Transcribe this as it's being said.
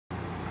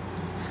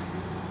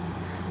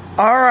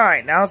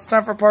Alright, now it's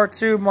time for part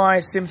 2 of my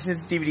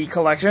Simpsons DVD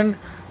collection.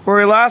 Where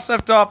we last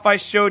left off, I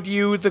showed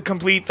you the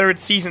complete third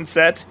season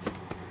set.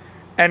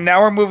 And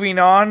now we're moving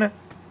on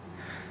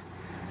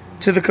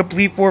to the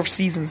complete fourth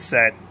season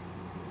set.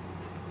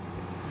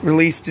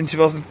 Released in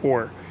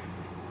 2004.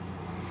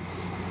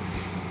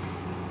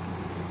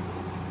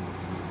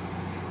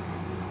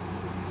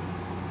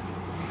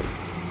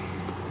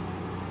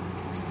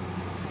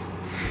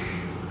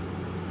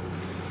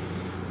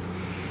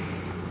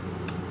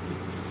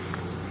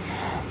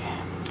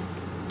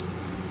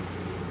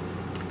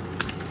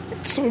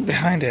 So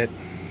behind it.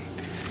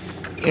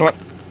 You know what?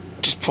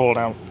 Just pull it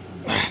out.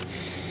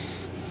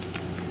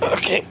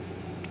 Okay.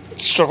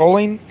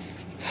 Struggling.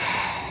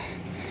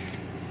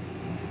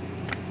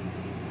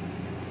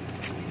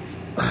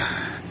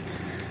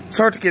 It's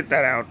hard to get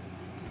that out.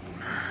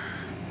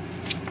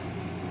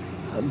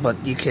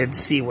 But you can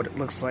see what it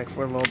looks like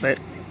for a little bit.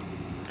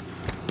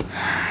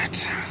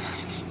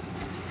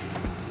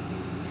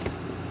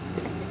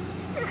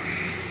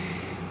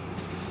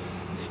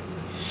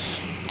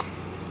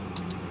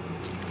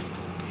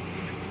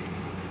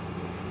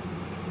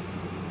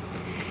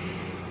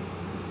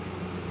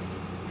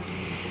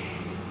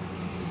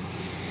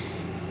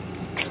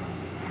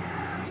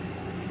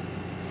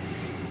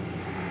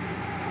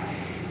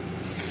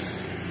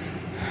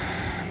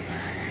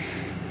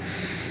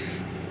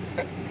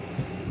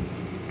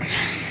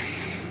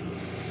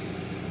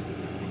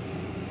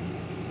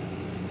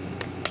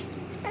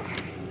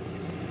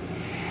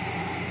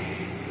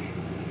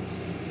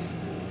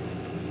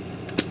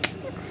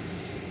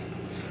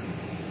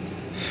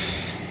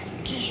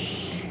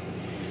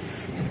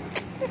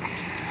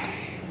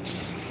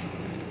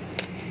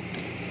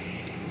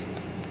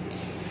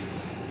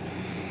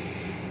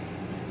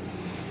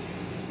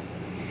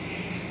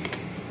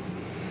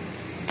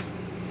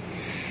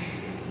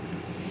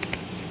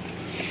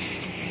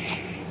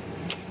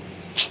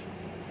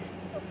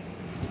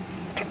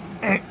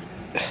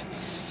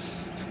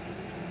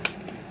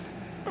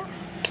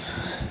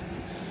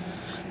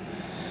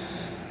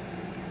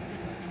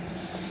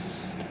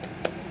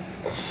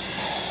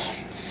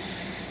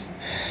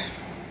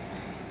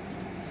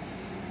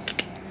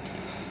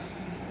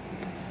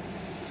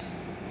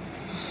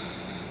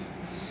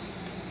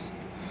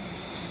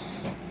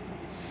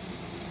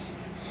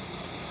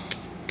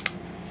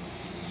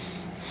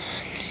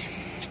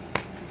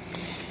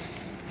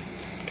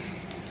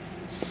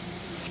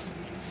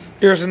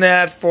 Here's an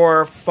ad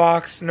for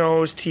Fox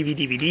Knows TV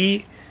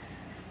DVD.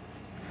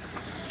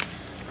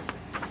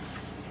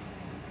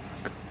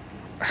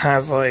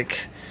 Has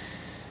like,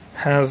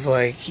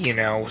 you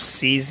know,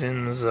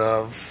 seasons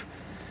of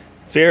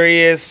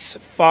various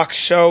Fox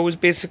shows,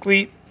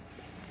 basically.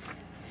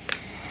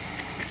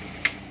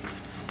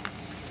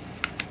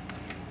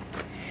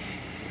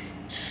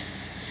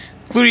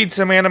 Including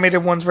some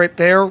animated ones right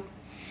there.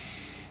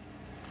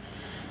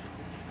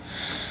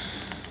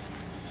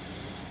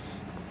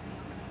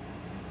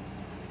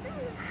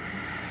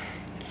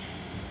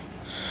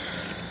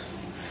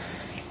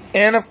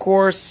 And, of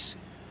course,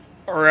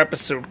 our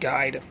episode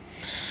guide.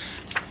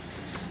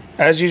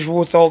 As usual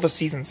with all the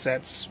season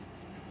sets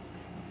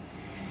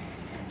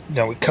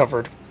that we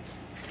covered.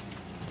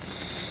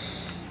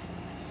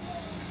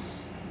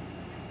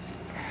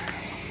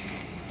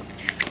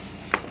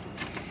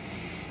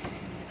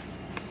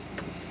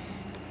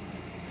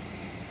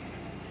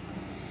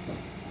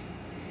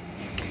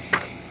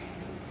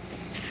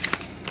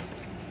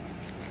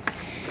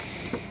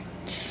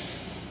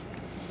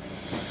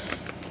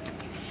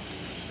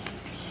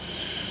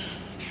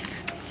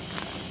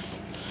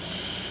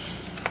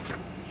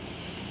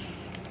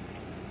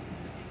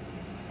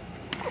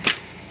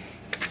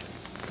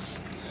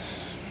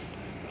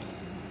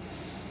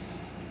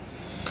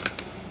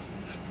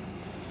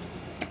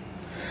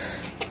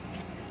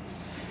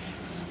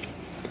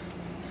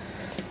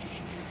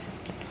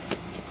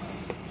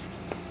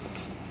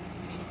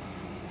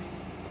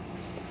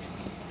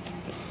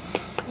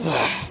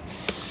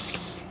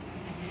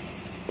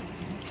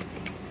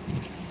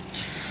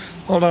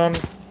 Hold on.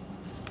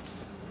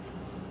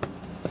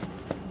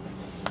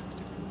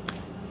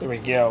 There we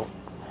go.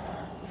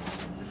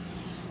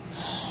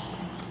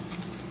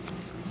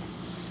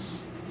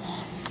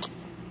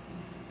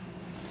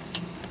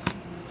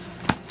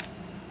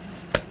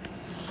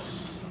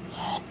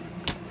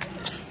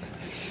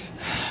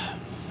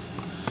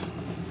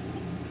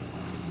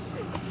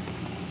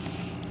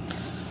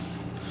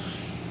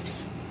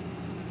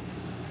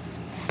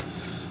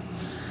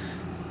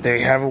 There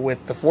you have it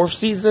with the fourth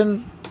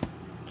season.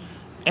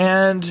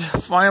 And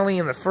finally,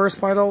 in the first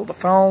pile, the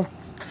final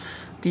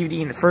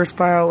DVD in the first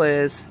pile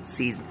is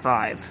Season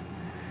 5.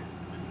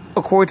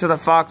 According to the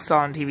Fox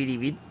on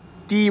TV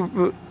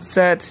DVD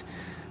set,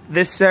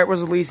 this set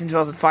was released in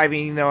 2005,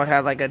 even though it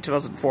had like a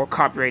 2004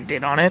 copyright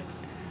date on it.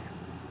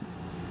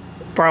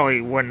 Probably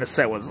when the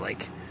set was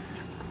like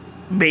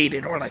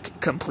made or like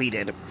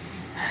completed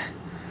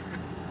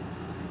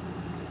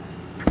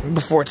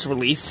before its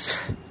release.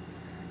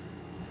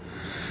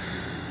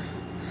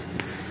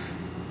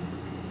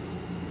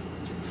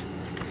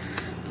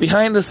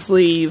 behind the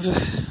sleeve,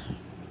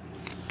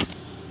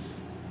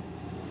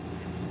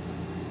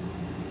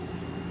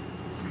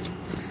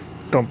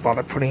 don't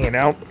bother putting it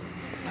out.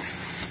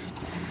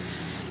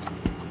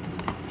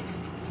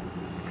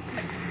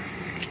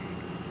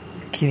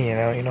 Getting it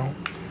out, you know.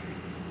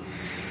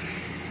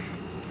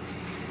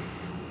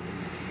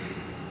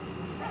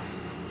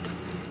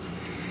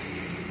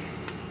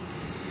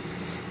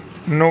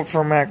 Note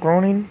from Matt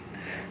Groening.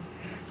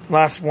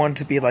 Last one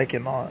to be like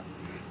on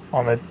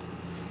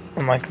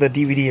like the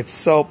DVD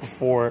itself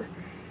before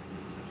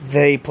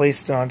they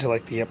placed it onto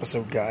like the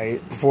episode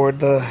guide, before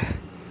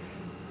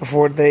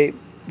they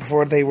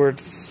were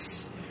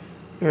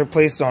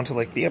placed onto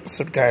like the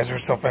episode guides or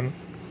something.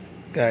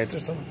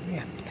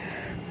 Yeah.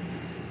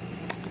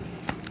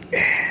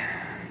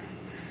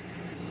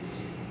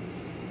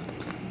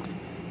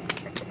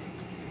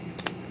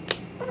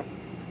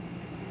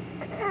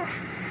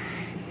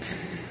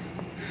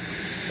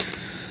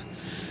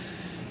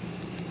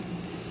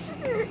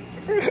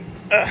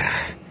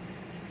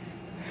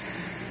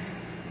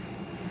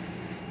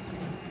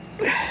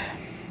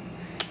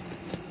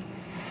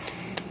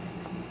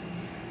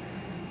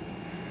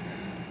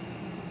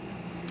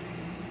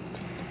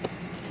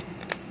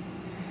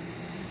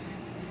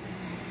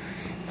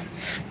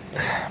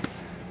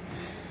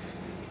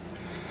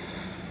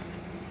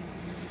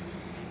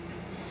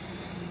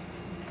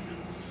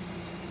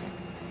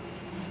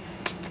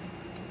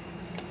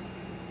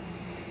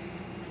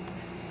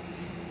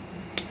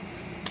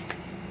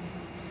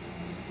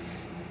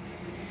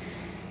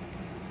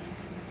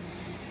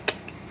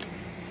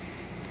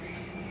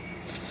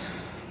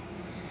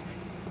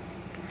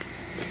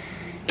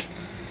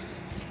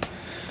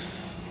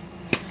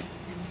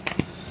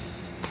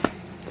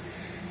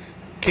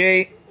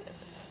 Okay.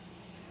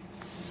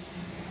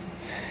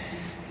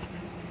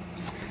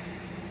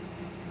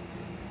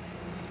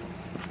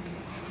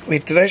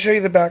 Wait, did I show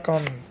you the back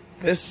on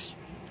this?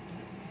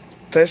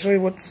 Did I show you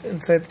what's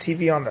inside the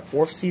TV on the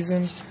 4th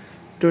season?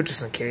 Do it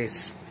just in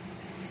case.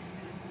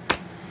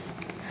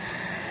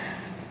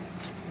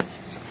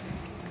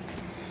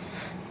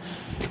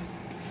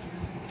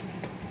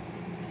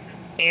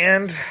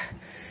 And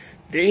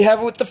there you have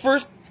it with the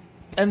first,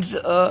 and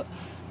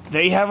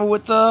there you have it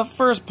with the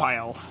first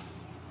pile.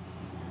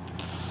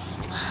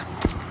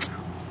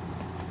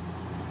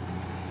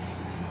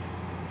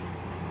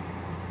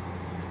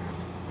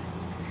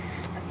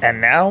 And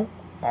now,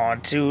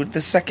 on to the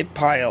second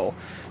pile.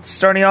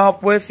 Starting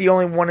off with the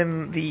only one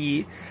in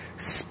the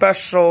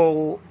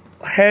special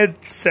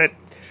headset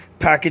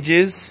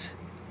packages.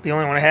 The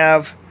only one I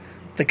have,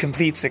 the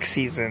complete 6th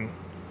season.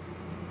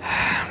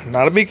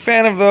 Not a big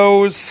fan of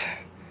those.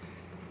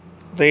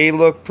 They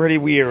look pretty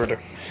weird.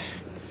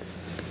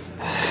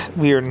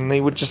 And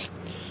they would just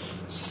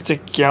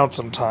stick out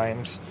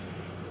sometimes.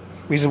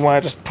 Reason why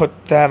I just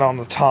put that on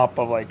the top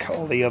of like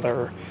all the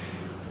other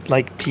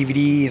like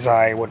DVDs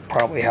I would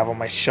probably have on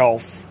my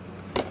shelf.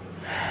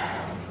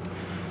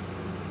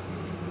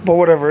 But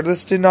whatever,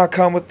 this did not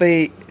come with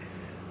the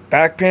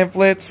back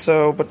pamphlet,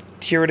 so but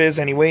here it is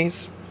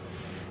anyways.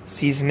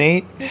 Season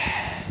 8.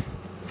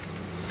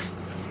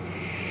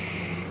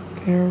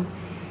 There.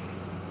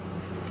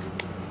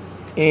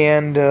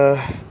 And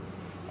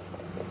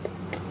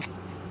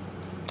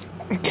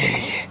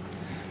okay.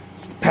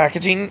 It's the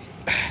packaging.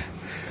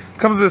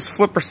 Comes with this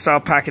flipper style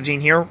packaging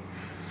here.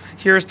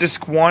 Here's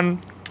disc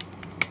 1.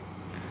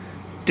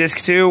 Disc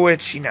 2,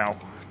 which, you know,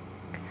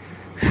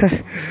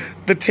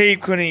 the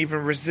tape couldn't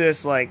even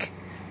resist, like,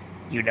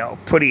 you know,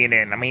 putting it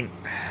in. I mean,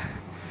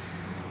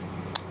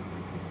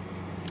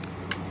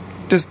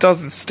 this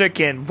doesn't stick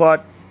in,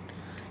 but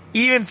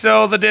even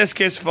so, the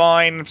disc is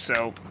fine,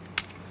 so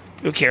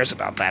who cares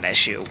about that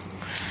issue?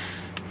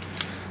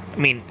 I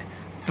mean,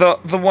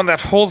 the one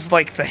that holds,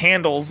 like, the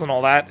handles and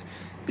all that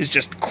is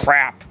just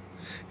crap.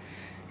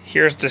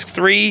 Here's disc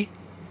 3,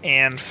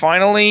 and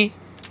finally,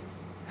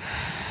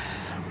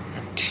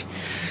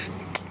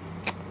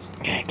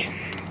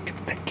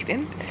 get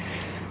in.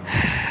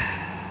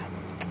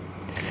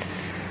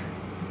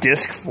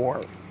 Disc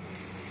 4.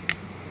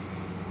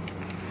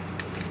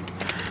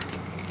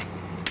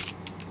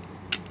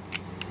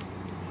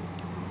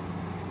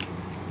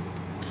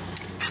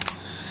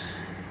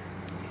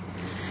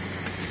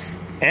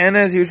 And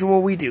as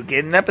usual, we do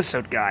get an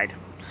episode guide.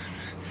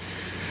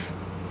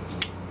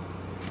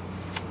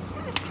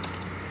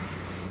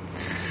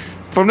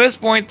 From this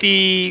point,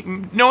 the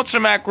notes are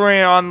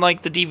macroing on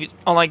like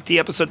the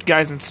episode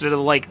guides instead of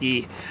like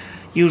the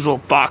usual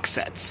box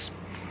sets.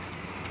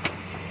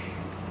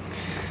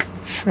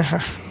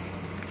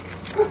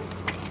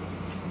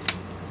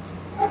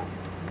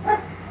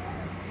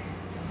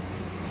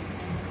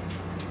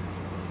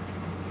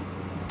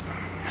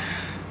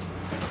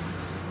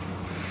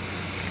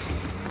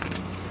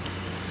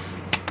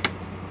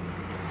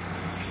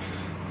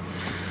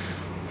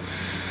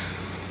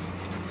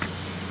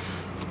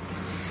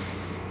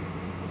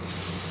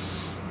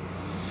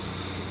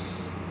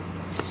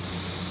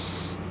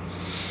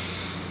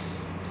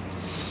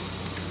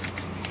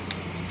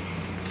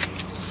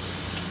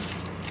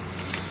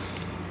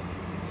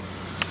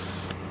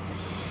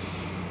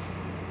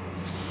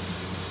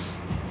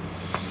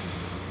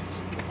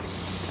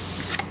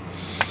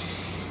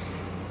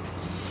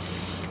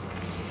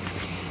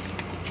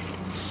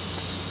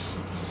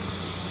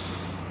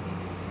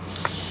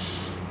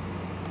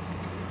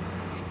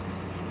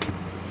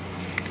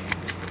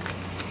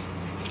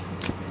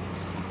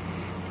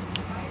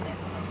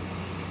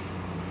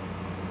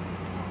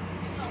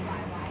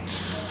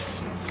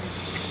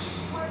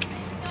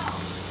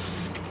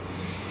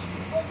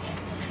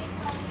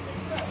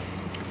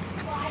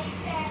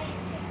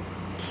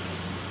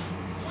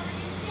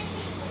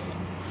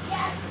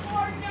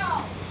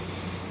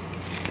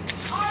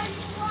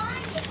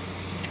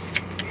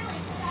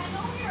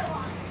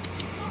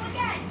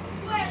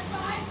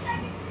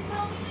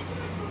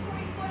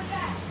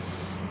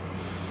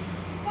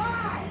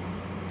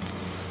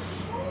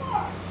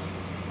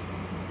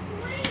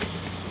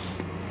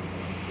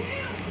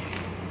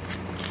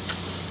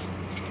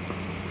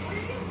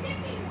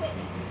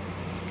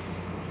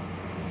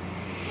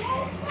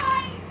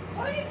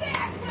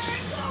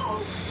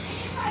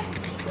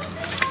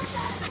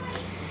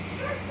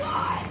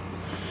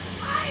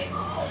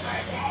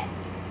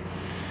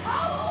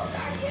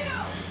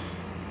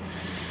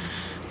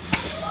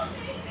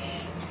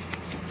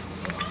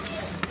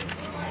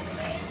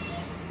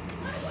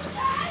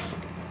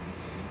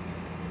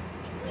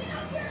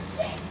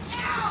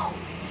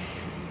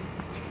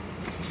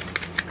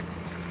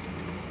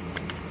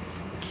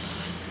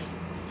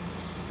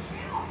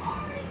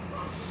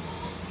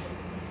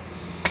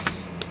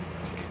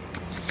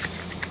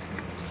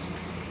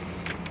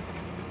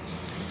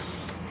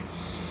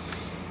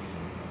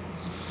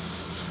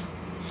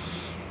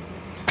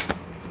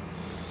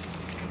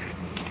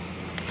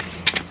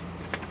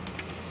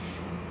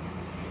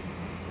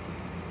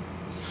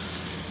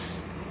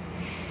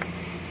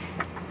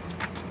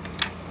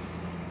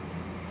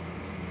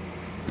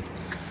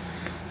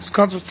 Also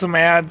comes with some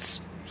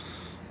ads.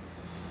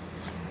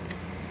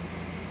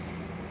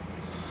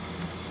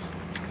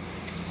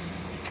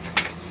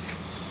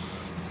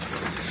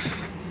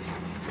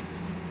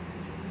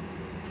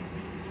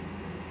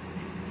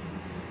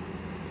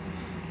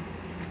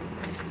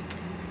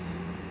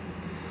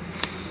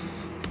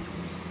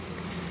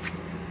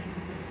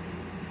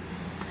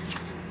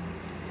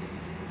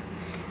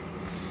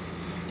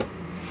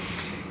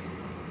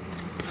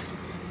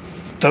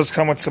 Does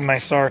come with some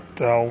nice art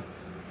though,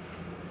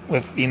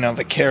 with, you know,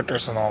 the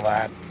characters and all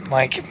that.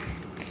 Like,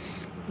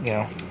 you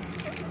know,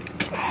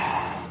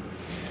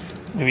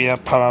 maybe I'll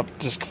pop up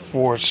disc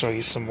 4 to show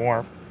you some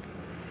more.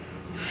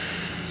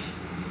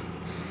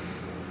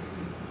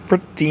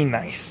 Pretty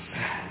nice.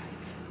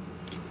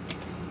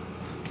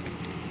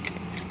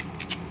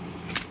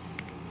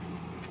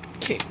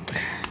 Okay.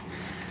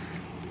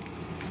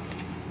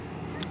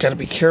 Gotta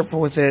be careful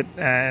with it,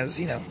 as,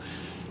 you know,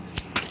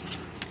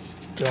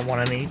 don't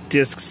want any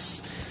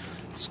discs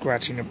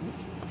scratching or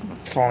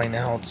falling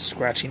out,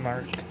 scratching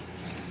mark.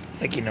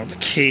 Like, you know, the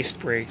case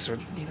breaks or,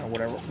 you know,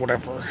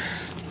 whatever.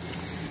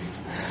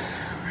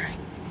 Alright,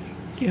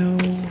 go.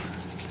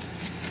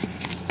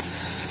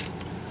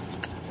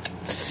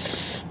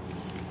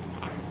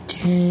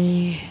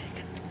 Okay.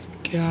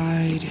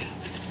 Guide.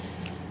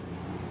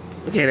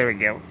 Okay, there we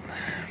go.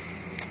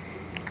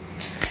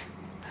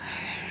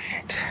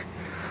 Alright.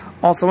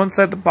 Also,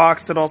 inside the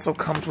box, it also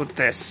comes with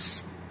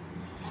this.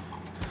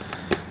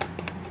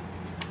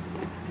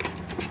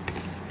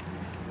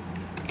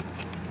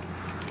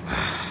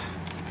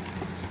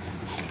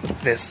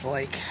 This,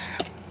 like,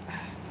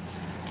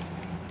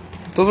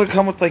 doesn't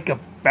come with like a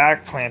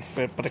back plant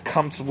fit, but it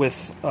comes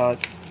with I'm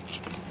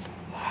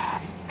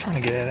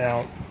trying to get it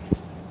out.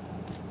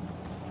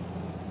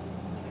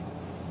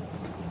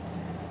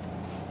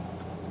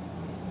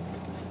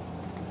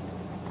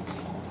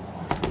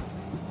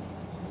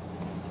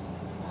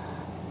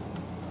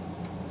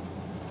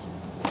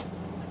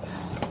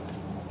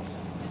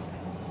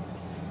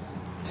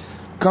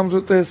 Comes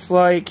with this,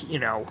 like, you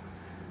know,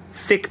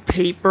 thick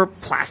paper,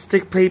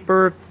 plastic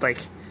paper, like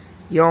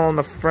yellow on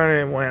the front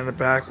and one on the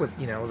back, with,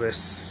 you know,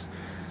 this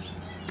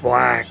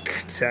black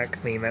tech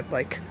thing that,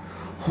 like,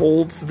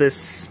 holds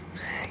this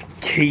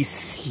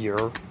case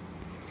here.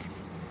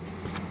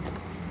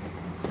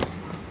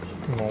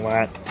 And all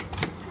that.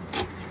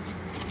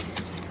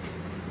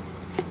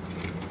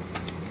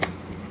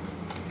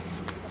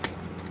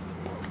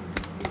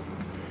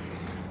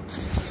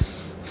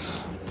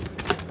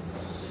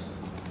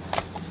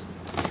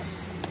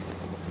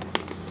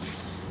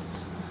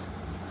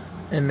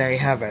 And there you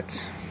have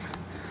it.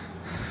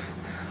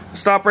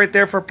 Stop right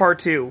there for part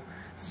 2.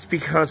 It's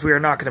because we are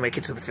not going to make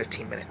it to the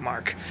 15-minute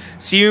mark.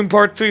 See you in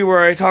part 3,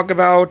 where I talk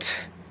about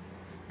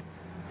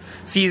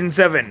Season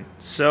 7.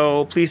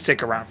 So please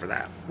stick around for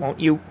that,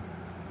 won't you?